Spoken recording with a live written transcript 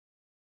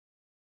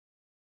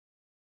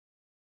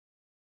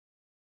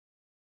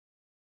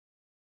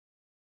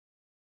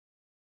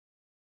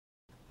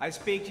I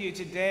speak to you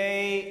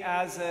today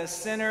as a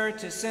sinner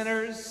to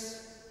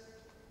sinners,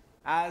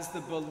 as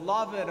the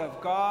beloved of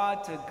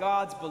God to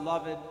God's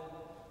beloved,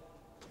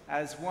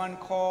 as one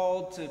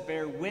called to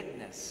bear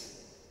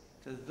witness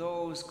to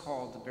those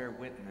called to bear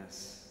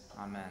witness.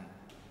 Amen.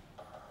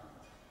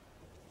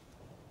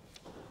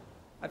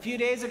 A few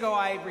days ago,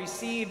 I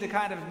received a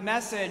kind of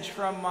message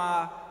from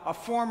a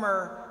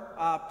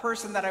former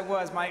person that I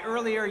was, my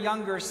earlier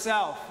younger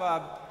self.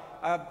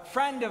 A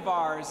friend of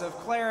ours, of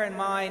Claire and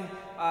mine,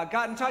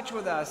 got in touch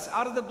with us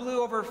out of the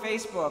blue over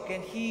Facebook,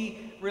 and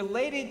he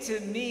related to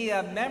me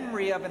a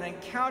memory of an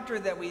encounter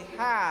that we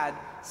had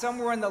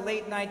somewhere in the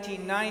late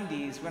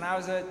 1990s when I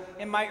was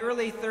in my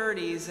early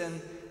 30s,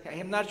 and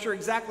I'm not sure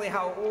exactly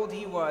how old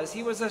he was.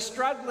 He was a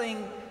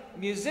struggling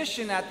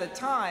musician at the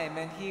time,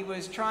 and he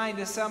was trying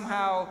to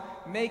somehow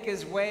make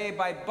his way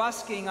by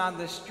busking on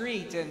the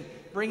street and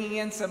bringing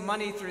in some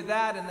money through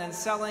that, and then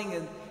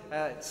selling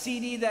a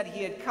CD that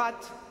he had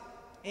cut.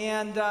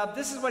 And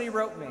this is what he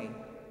wrote me.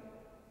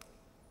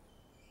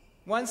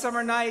 One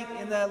summer night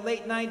in the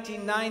late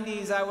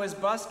 1990s, I was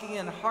busking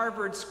in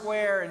Harvard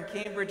Square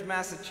in Cambridge,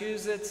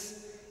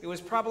 Massachusetts. It was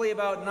probably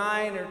about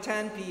 9 or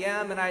 10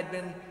 p.m., and I'd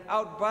been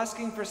out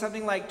busking for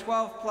something like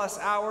 12 plus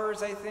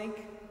hours, I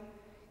think.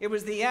 It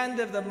was the end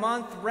of the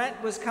month,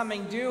 rent was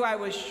coming due, I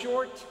was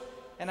short,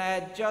 and I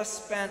had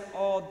just spent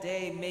all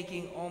day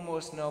making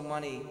almost no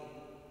money.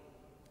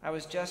 I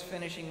was just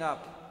finishing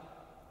up,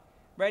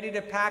 ready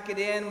to pack it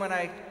in, when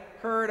I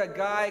heard a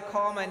guy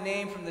call my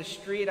name from the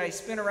street. I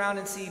spin around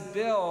and see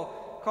Bill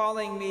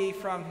calling me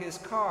from his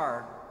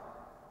car.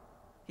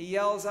 He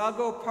yells, "I'll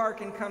go park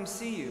and come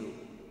see you."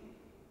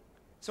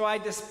 So I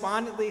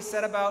despondently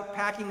set about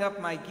packing up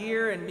my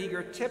gear and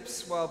meager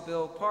tips while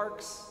Bill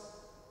parks.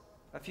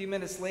 A few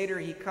minutes later,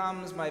 he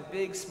comes, my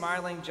big,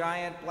 smiling,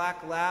 giant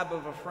black lab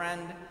of a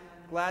friend,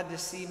 glad to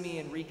see me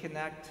and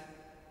reconnect.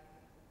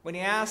 When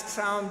he asks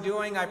how I'm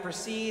doing, I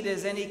proceed,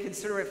 as any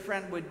considerate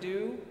friend would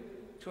do,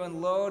 to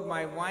unload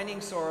my whining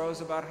sorrows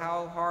about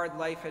how hard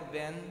life had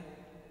been,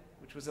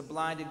 which was a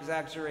blind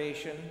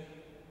exaggeration,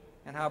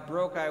 and how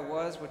broke I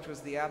was, which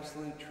was the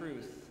absolute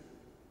truth.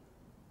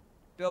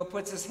 Bill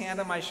puts his hand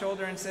on my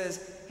shoulder and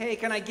says, "Hey,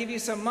 can I give you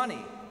some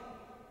money?"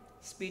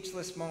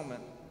 Speechless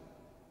moment.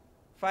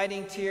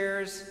 Fighting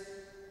tears,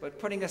 but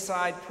putting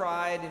aside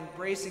pride,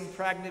 embracing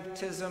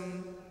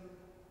pragmatism,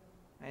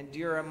 I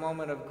endure a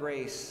moment of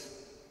grace.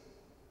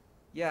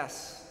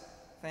 "Yes,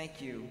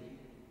 thank you."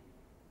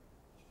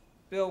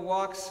 Bill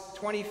walks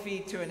 20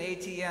 feet to an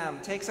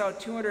ATM, takes out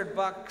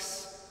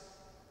 $200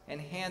 and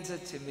hands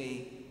it to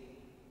me.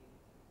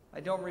 I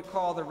don't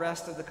recall the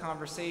rest of the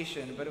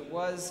conversation, but it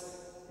was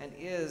and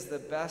is the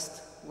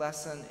best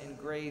lesson in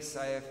grace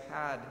I have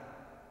had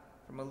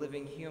from a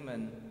living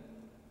human.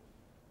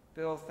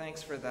 Bill,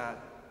 thanks for that.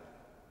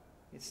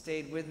 It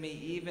stayed with me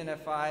even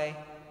if I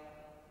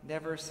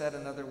never said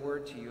another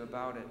word to you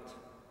about it.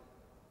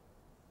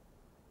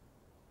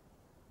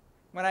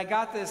 When I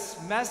got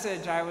this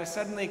message, I was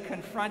suddenly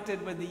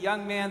confronted with the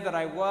young man that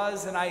I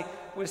was, and I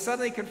was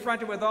suddenly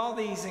confronted with all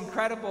these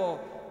incredible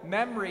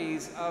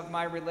memories of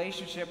my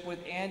relationship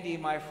with Andy,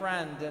 my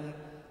friend. And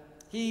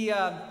he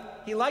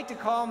liked to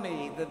call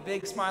me the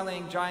big,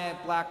 smiling, giant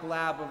black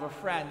lab of a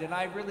friend, and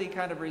I really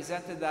kind of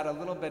resented that a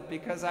little bit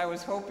because I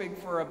was hoping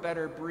for a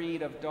better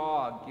breed of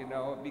dog,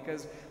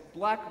 because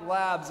black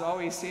labs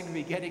always seem to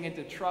be getting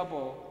into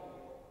trouble.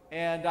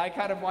 And I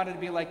kind of wanted to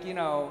be like,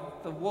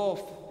 the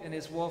wolf in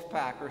his wolf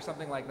pack or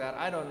something like that.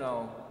 I don't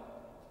know.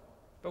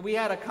 But we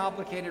had a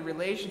complicated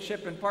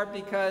relationship, in part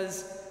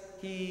because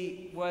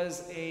he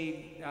was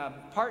a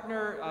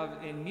partner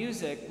in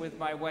music with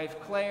my wife,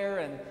 Claire,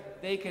 and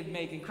they could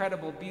make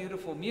incredible,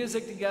 beautiful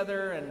music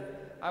together, and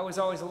I was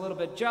always a little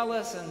bit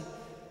jealous. And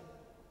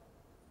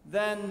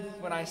then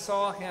when I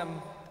saw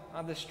him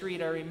on the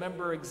street, I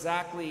remember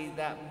exactly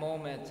that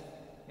moment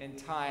in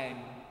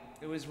time.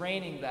 It was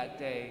raining that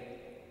day,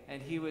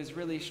 and he was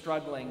really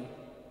struggling.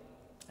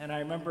 And I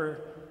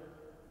remember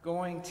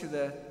going to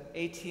the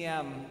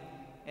ATM,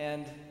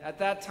 and at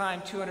that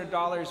time,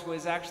 $200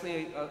 was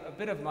actually a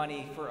bit of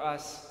money for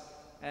us.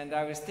 And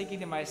I was thinking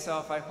to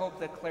myself, I hope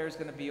that Claire's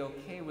going to be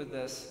okay with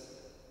this.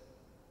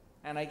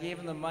 And I gave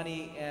him the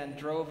money and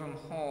drove him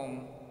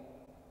home.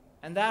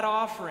 And that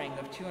offering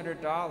of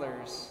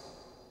 $200,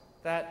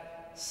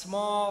 that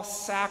small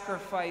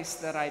sacrifice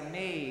that I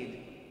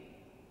made,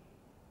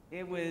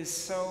 it was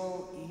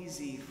so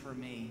easy for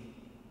me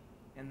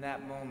in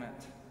that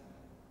moment.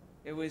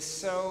 It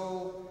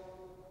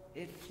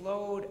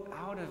flowed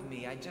out of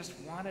me. I just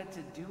wanted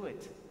to do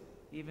it,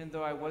 even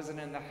though I wasn't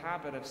in the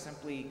habit of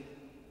simply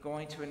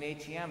going to an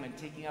ATM and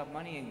taking out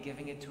money and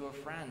giving it to a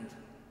friend.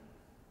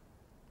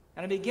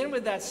 And I begin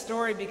with that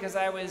story because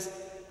I was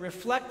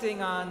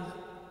reflecting on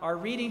our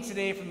reading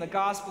today from the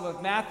Gospel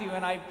of Matthew,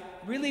 and I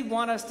really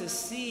want us to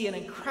see an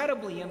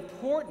incredibly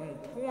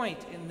important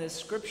point in this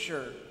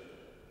scripture.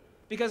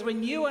 Because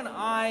when you and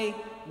I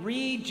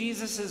read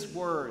Jesus'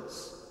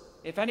 words,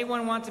 "If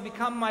anyone wants to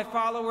become my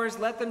followers,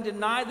 let them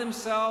deny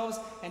themselves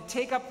and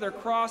take up their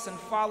cross and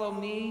follow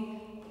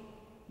me,"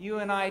 you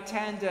and I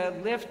tend to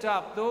lift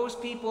up those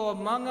people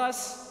among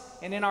us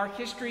and in our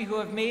history who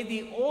have made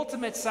the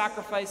ultimate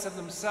sacrifice of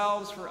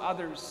themselves for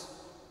others.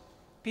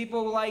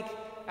 People like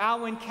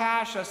Alwyn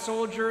Cash, a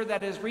soldier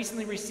that has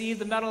recently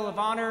received the Medal of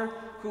Honor,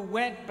 who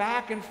went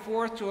back and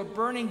forth to a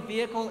burning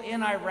vehicle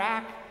in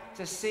Iraq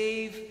to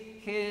save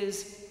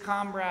his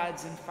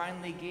comrades and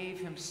finally gave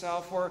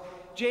himself. Or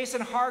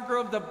Jason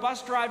Hargrove, the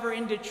bus driver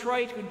in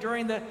Detroit, who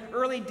during the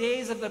early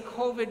days of the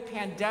COVID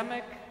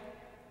pandemic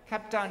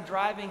kept on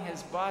driving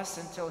his bus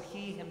until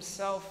he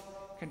himself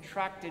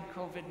contracted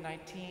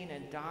COVID-19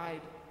 and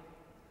died.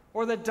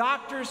 Or the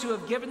doctors who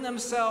have given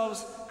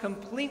themselves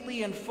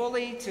completely and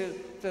fully to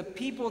the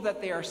people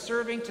that they are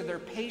serving, to their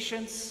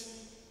patients.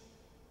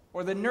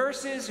 Or the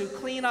nurses who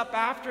clean up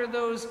after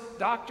those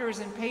doctors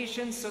and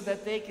patients so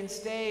that they can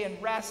stay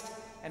and rest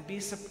and be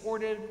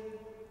supported.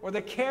 Or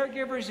the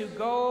caregivers who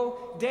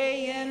go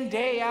day in,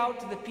 day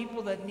out to the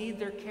people that need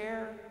their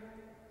care.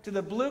 To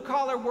the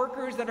blue-collar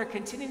workers that are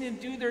continuing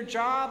to do their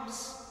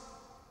jobs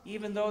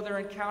even though they're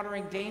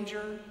encountering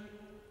danger.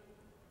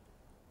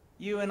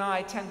 You and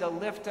I tend to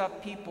lift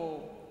up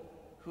people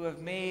who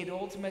have made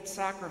ultimate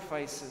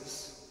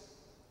sacrifices.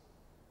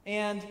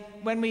 And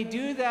when we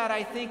do that,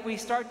 I think we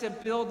start to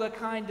build a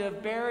kind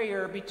of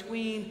barrier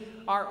between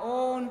our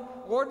own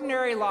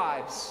ordinary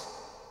lives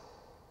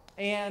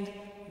and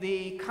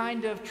the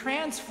kind of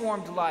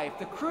transformed life,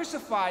 the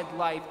crucified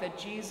life that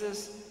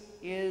Jesus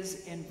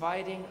is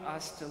inviting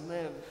us to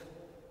live.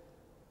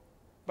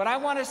 But I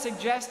want to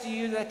suggest to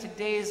you that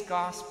today's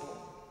gospel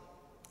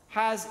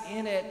has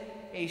in it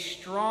a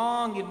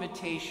strong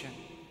invitation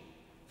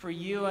for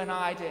you and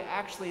I to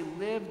actually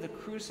live the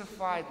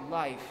crucified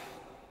life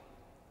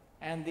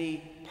and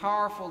the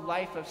powerful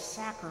life of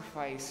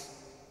sacrifice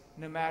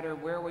no matter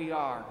where we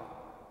are,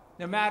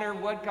 no matter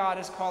what God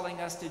is calling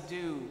us to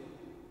do.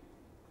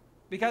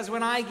 Because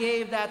when I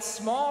gave that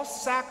small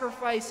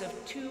sacrifice of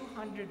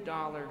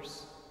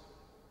 $200,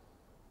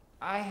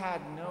 I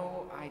had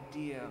no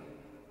idea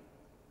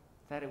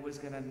that it was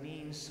going to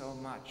mean so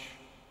much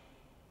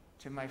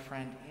to my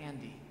friend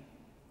Andy.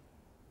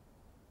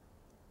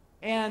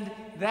 And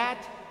that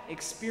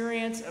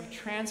experience of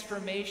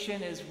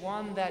transformation is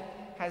one that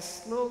has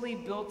slowly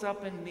built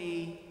up in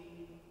me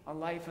a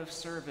life of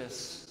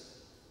service.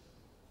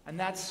 And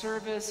that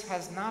service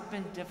has not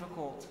been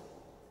difficult.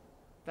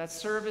 That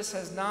service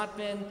has not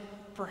been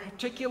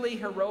particularly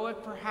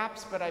heroic,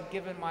 perhaps, but I've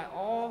given my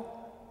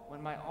all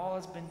when my all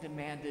has been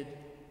demanded.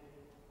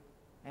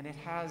 And it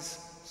has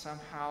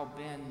somehow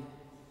been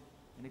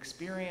an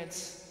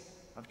experience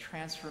of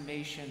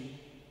transformation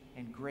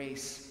and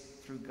grace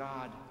through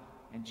God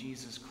and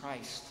Jesus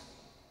Christ.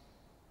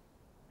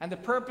 And the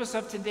purpose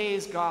of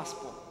today's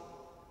gospel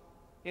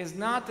is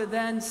not to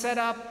then set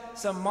up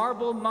some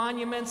marble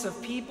monuments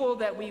of people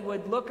that we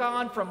would look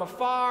on from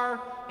afar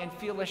and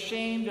feel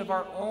ashamed of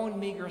our own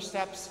meager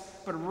steps,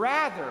 but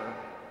rather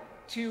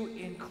to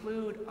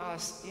include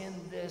us in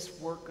this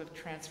work of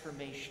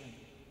transformation.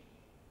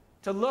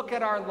 To look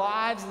at our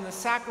lives and the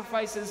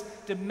sacrifices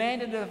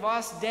demanded of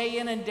us day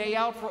in and day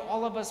out, for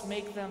all of us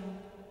make them,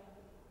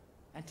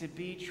 and to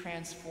be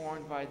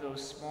transformed by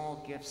those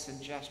small gifts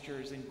and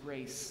gestures and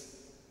grace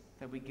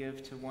that we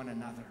give to one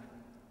another.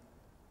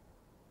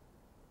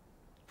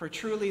 For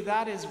truly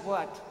that is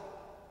what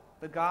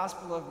the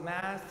Gospel of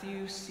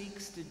Matthew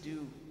seeks to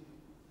do.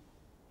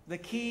 The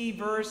key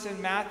verse in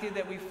Matthew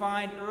that we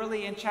find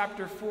early in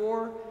chapter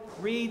 4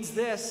 reads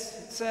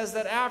this. It says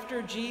that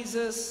after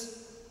Jesus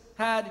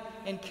had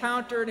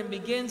encountered and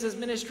begins his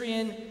ministry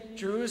in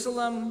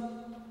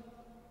Jerusalem,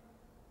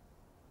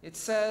 it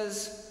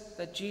says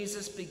that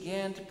Jesus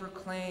began to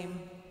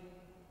proclaim,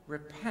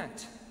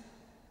 "Repent,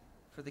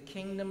 for the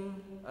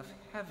kingdom of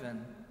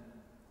heaven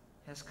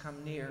has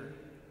come near."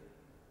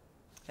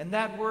 And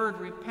that word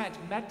repent,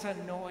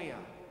 metanoia,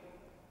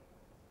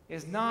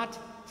 is not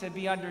to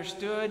be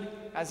understood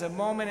as a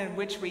moment in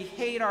which we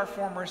hate our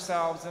former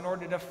selves in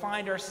order to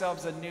find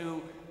ourselves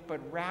anew,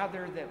 but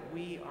rather that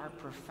we are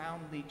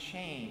profoundly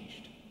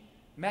changed.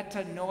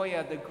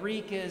 Metanoia, the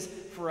Greek, is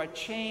for a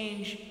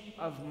change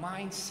of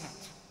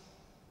mindset.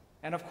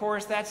 And of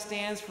course, that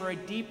stands for a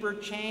deeper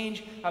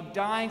change of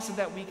dying so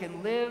that we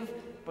can live,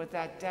 but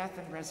that death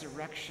and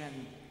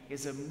resurrection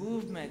is a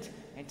movement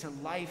into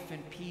life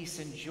and peace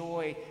and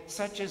joy,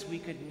 such as we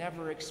could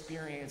never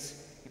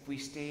experience if we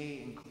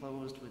stay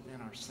enclosed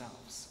within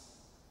ourselves.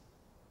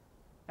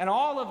 And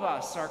all of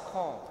us are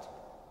called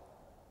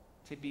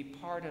to be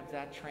part of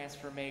that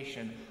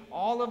transformation.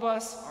 All of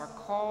us are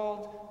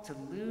called to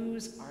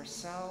lose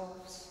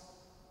ourselves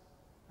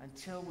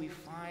until we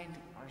find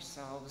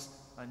ourselves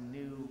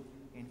anew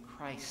in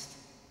Christ.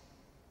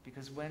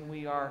 Because when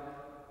we are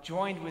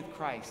joined with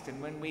Christ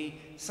and when we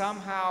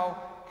somehow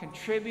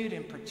contribute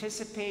and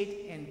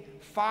participate and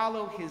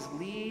follow his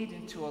lead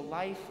into a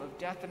life of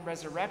death and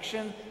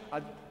resurrection,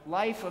 a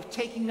life of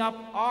taking up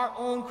our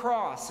own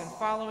cross and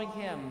following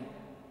him,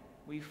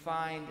 we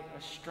find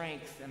a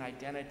strength and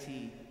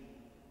identity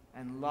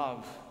and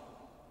love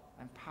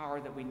and power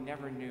that we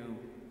never knew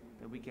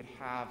that we could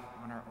have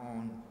on our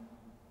own.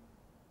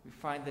 We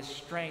find the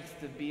strength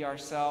to be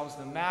ourselves,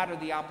 no matter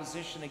the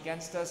opposition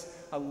against us,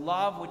 a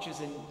love which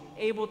is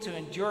able to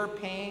endure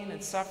pain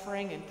and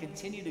suffering and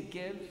continue to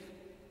give.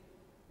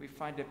 We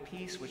find a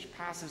peace which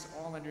passes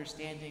all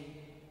understanding,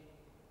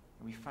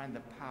 and we find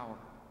the power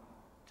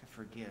to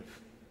forgive.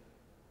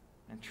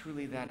 And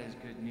truly that is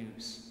good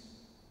news.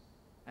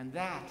 And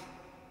that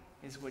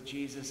is what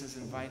Jesus is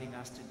inviting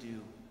us to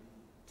do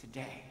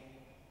today.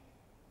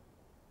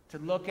 To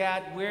look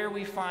at where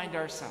we find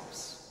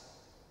ourselves,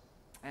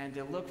 and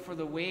to look for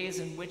the ways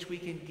in which we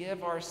can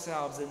give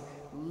ourselves and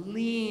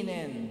lean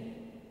in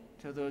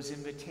to those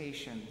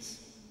invitations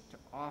to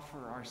offer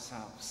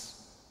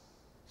ourselves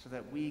so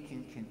that we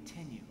can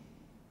continue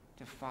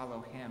to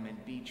follow him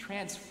and be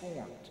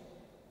transformed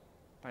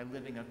by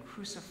living a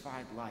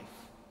crucified life,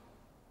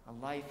 a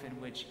life in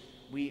which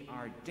we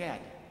are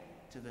dead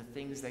to the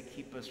things that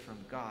keep us from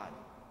God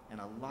and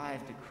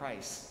alive to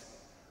Christ,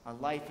 a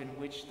life in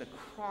which the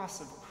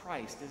cross of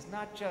Christ is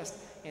not just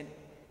an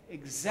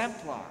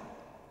exemplar,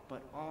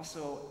 but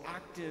also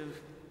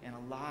active and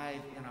alive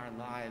in our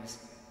lives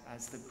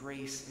as the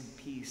grace and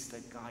peace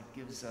that God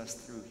gives us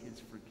through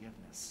his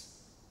forgiveness.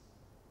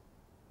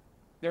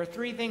 There are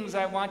three things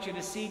I want you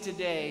to see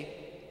today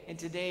in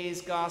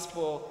today's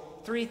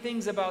gospel, three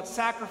things about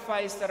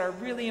sacrifice that are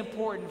really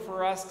important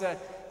for us to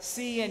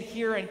see and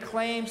hear and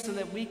claim so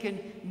that we can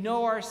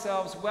know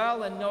ourselves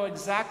well and know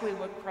exactly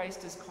what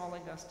Christ is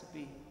calling us to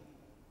be.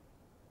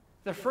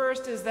 The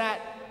first is that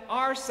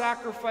our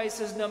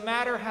sacrifices, no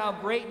matter how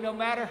great, no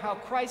matter how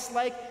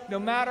Christ-like, no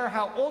matter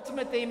how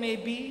ultimate they may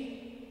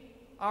be,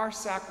 our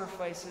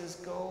sacrifices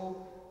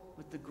go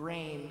with the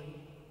grain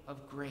of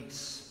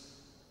grace.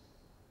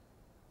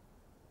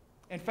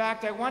 In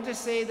fact, I want to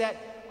say that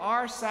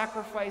our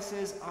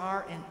sacrifices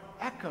are an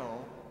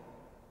echo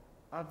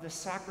of the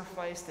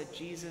sacrifice that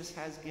Jesus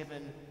has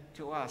given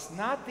to us.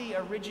 Not the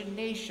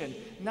origination,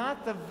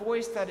 not the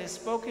voice that is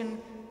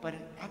spoken, but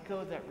an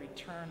echo that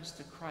returns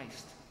to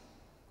Christ.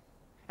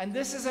 And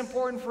this is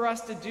important for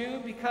us to do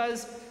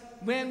because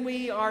when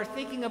we are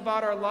thinking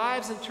about our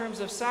lives in terms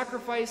of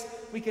sacrifice,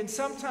 we can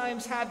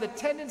sometimes have the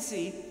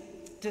tendency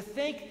to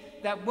think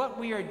that what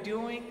we are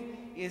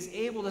doing is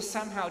able to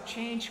somehow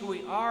change who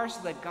we are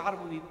so that God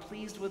will be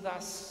pleased with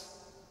us.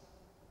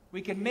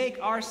 We can make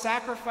our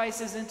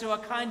sacrifices into a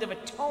kind of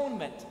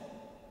atonement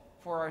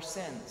for our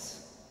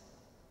sins.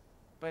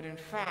 But in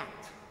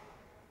fact,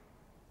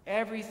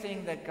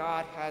 everything that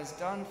God has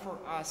done for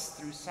us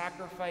through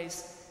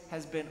sacrifice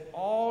has been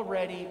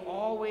already,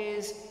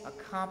 always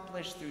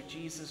accomplished through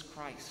Jesus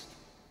Christ.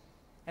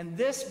 And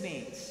this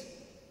means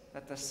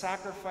that the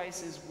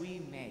sacrifices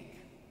we make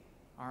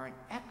are an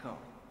echo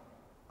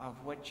of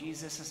what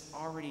Jesus has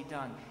already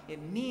done.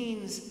 It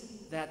means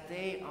that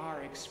they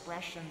are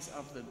expressions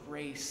of the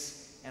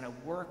grace and a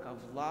work of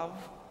love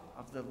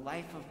of the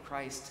life of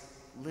Christ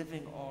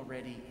living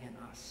already in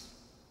us.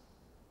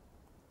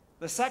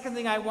 The second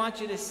thing I want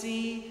you to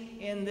see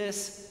in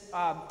this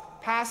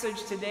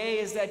passage today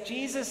is that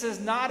Jesus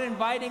is not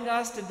inviting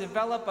us to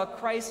develop a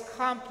Christ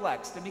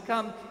complex, to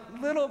become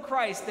little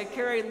Christ that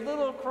carry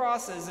little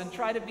crosses and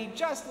try to be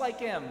just like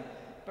him,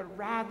 but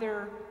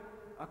rather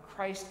a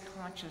Christ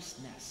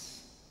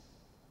consciousness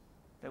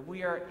that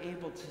we are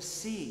able to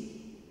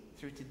see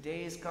through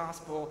today's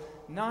gospel,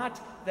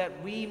 not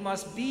that we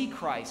must be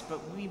Christ,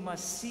 but we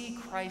must see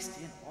Christ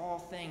in all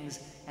things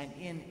and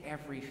in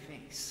every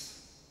face.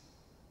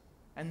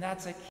 And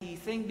that's a key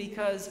thing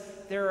because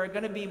there are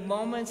going to be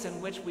moments in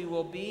which we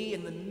will be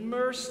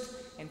immersed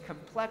in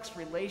complex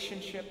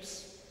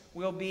relationships.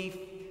 We'll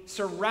be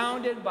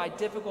surrounded by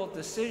difficult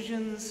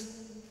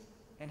decisions,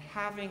 and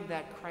having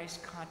that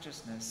Christ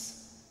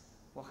consciousness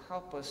will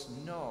help us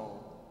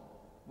know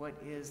what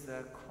is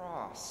the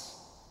cross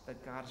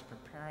that God is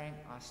preparing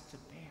us to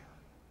bear.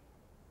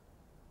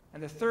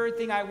 And the third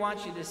thing I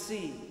want you to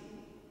see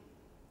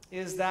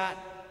is that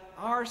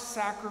our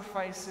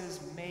sacrifices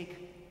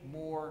make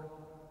more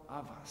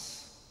of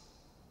us.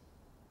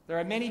 There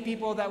are many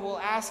people that will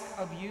ask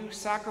of you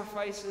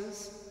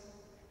sacrifices,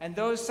 and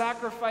those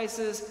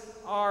sacrifices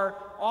are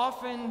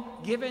often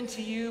given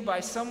to you by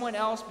someone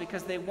else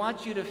because they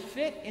want you to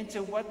fit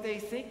into what they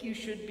think you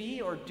should be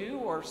or do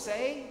or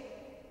say.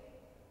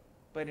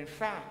 But in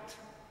fact,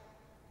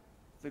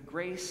 the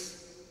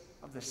grace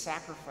of the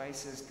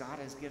sacrifices God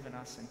has given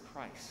us in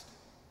Christ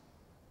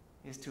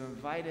is to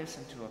invite us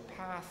into a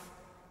path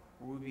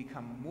where we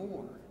become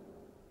more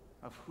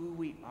of who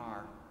we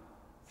are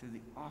through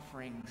the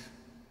offerings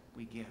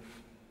we give.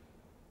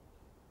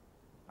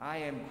 I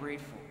am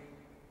grateful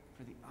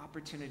for the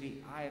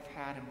opportunity I have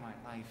had in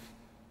my life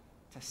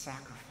to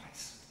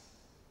sacrifice,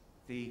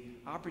 the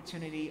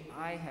opportunity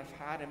I have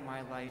had in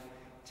my life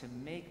to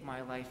make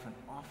my life an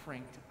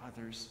offering to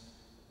others,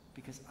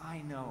 because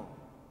I know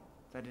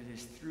that it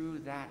is through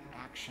that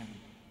action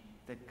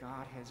that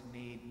God has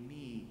made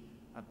me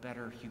a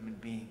better human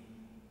being,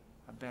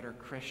 a better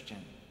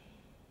Christian.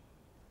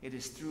 It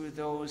is through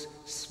those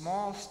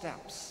small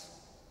steps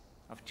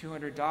of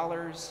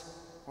 $200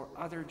 or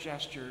other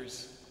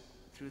gestures,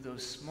 through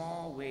those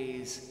small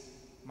ways,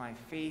 my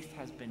faith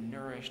has been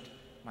nourished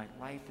My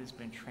life has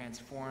been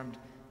transformed.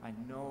 I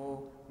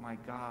know my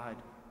God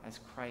as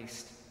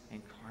Christ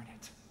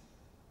incarnate.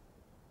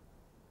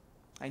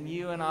 And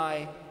you and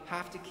I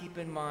have to keep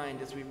in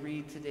mind as we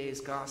read today's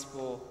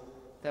gospel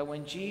that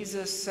when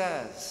Jesus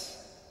says,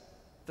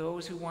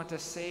 those who want to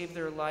save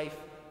their life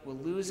will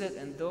lose it,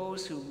 and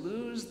those who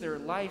lose their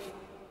life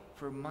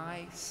for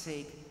my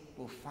sake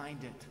will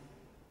find it.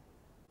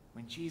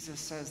 When Jesus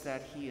says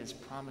that, he is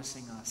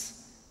promising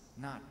us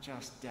not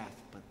just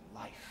death, but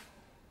life.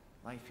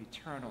 Life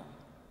eternal,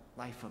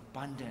 life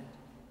abundant,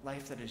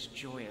 life that is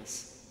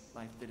joyous,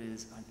 life that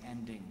is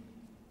unending,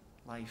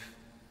 life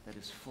that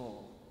is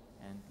full,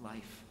 and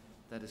life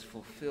that is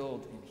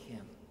fulfilled in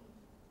him.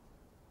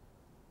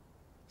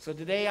 So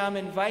today I'm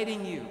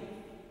inviting you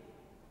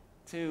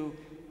to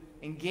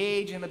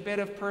engage in a bit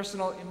of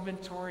personal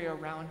inventory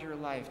around your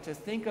life, to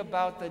think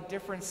about the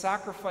different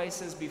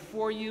sacrifices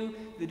before you,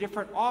 the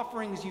different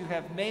offerings you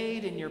have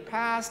made in your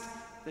past,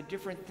 the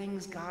different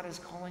things God is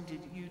calling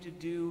you to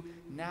do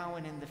now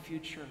and in the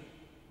future.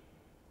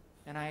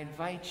 And I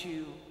invite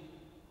you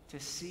to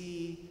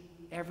see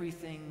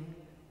everything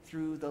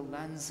through the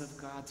lens of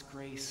God's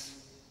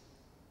grace.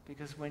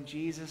 Because when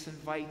Jesus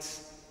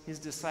invites his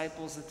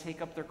disciples to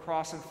take up their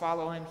cross and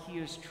follow him, he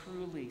is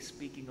truly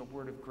speaking a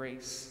word of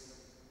grace.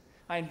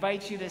 I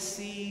invite you to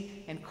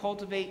see and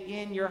cultivate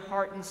in your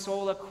heart and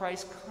soul a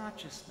Christ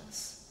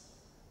consciousness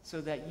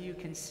so that you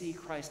can see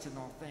Christ in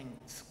all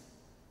things.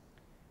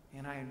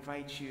 And I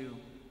invite you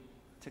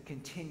to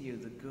continue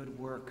the good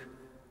work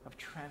of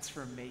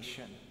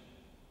transformation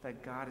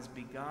that God has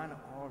begun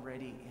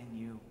already in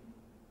you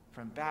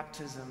from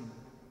baptism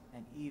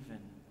and even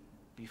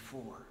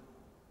before.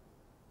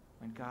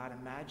 When God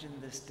imagined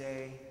this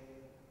day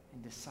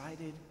and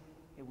decided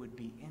it would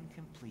be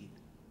incomplete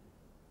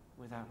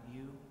without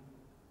you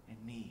and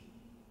me,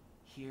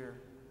 here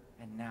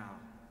and now.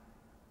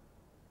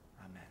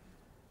 Amen.